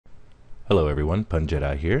Hello everyone,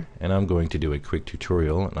 Punjedi here, and I'm going to do a quick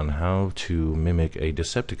tutorial on how to mimic a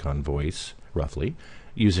Decepticon voice, roughly,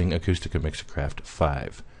 using Acoustica MixCraft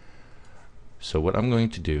 5. So what I'm going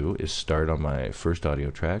to do is start on my first audio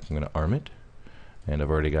track. I'm going to arm it, and I've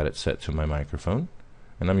already got it set to my microphone.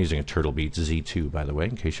 And I'm using a Turtle Beats Z2, by the way,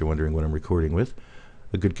 in case you're wondering what I'm recording with.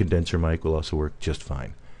 A good condenser mic will also work just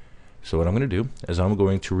fine. So what I'm going to do is I'm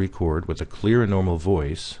going to record with a clear and normal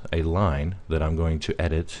voice a line that I'm going to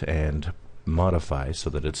edit and modify so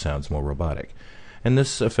that it sounds more robotic. And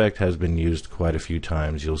this effect has been used quite a few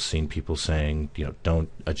times. You'll seen people saying, don't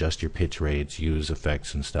adjust your pitch rates, use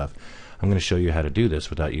effects and stuff. I'm going to show you how to do this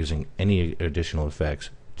without using any additional effects,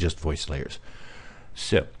 just voice layers.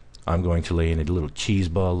 So I'm going to lay in a little cheese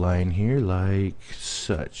ball line here like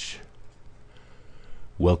such.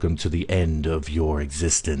 Welcome to the end of your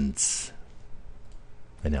existence.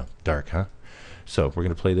 I know, dark, huh? So we're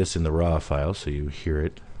going to play this in the raw file so you hear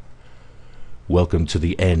it. Welcome to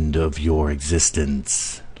the end of your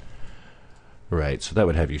existence. Right, so that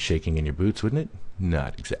would have you shaking in your boots, wouldn't it?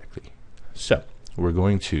 Not exactly. So we're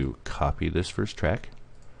going to copy this first track,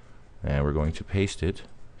 and we're going to paste it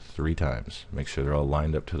 3 times. Make sure they're all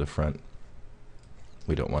lined up to the front.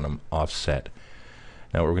 We don't want them offset.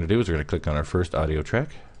 Now what we're going to do is we're going to click on our first audio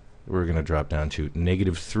track. We're going to drop down to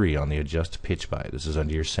 -3 on the adjust pitch by. This is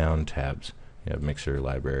under your sound tabs. You have mixer,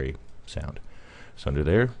 library, sound. So under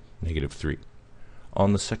there, -3.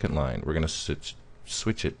 On the second line, we're going to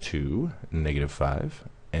switch it to -5,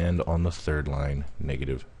 and on the third line,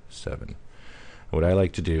 -7. What I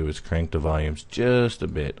like to do is crank the volumes just a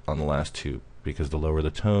bit on the last 2, because the lower the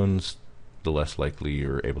tones, the less likely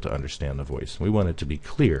you're able to understand the voice. We want it to be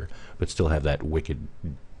clear, but still have that wicked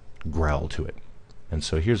growl to it. And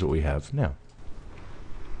so here's what we have now.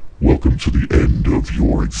 Welcome to the end of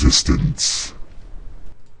your existence.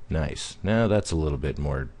 Nice. Now that's a little bit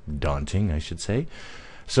more daunting, I should say.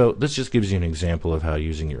 So this just gives you an example of how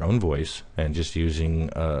using your own voice and just using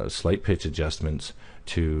slight pitch adjustments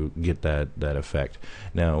to get that effect.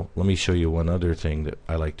 Now let me show you one other thing that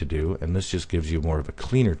I like to do, and this just gives you more of a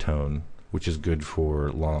cleaner tone, which is good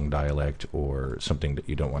for long dialect or something that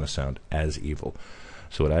you don't want to sound as evil.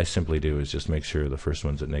 So what I simply do is just make sure the first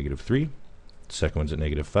one's at -3, the second one's at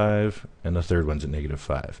 -5, and the third one's at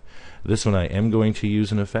 -5. This one I am going to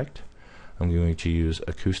use an effect. I'm going to use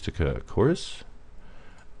Acoustica Chorus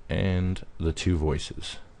and the 2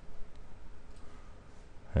 voices.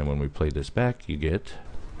 And when we play this back, you get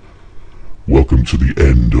Welcome to the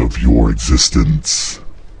end of your existence.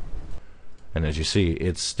 And as you see,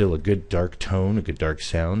 it's still a good dark tone, a good dark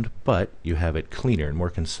sound, but you have it cleaner and more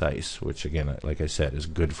concise, which again, like I said, is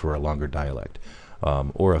good for a longer dialect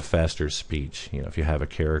or a faster speech. If you have a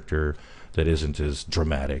character that isn't as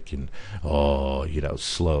dramatic and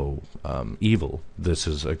slow, evil, this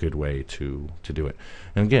is a good way to do it.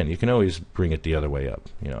 And again, you can always bring it the other way up.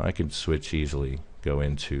 I can switch easily, go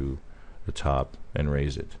into the top and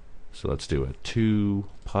raise it. So let's do a 2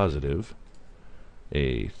 positive,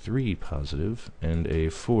 a 3 positive, and a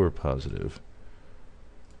 4 positive.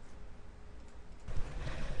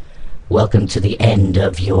 Welcome to the end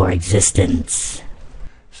of your existence.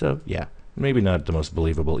 So yeah, maybe not the most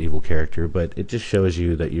believable evil character, but it just shows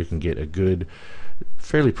you that you can get a good,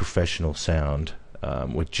 fairly professional sound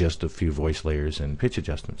with just a few voice layers and pitch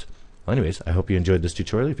adjustments. Well, anyways, I hope you enjoyed this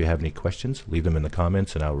tutorial. If you have any questions, leave them in the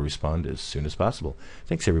comments and I will respond as soon as possible.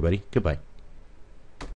 Thanks everybody. Goodbye.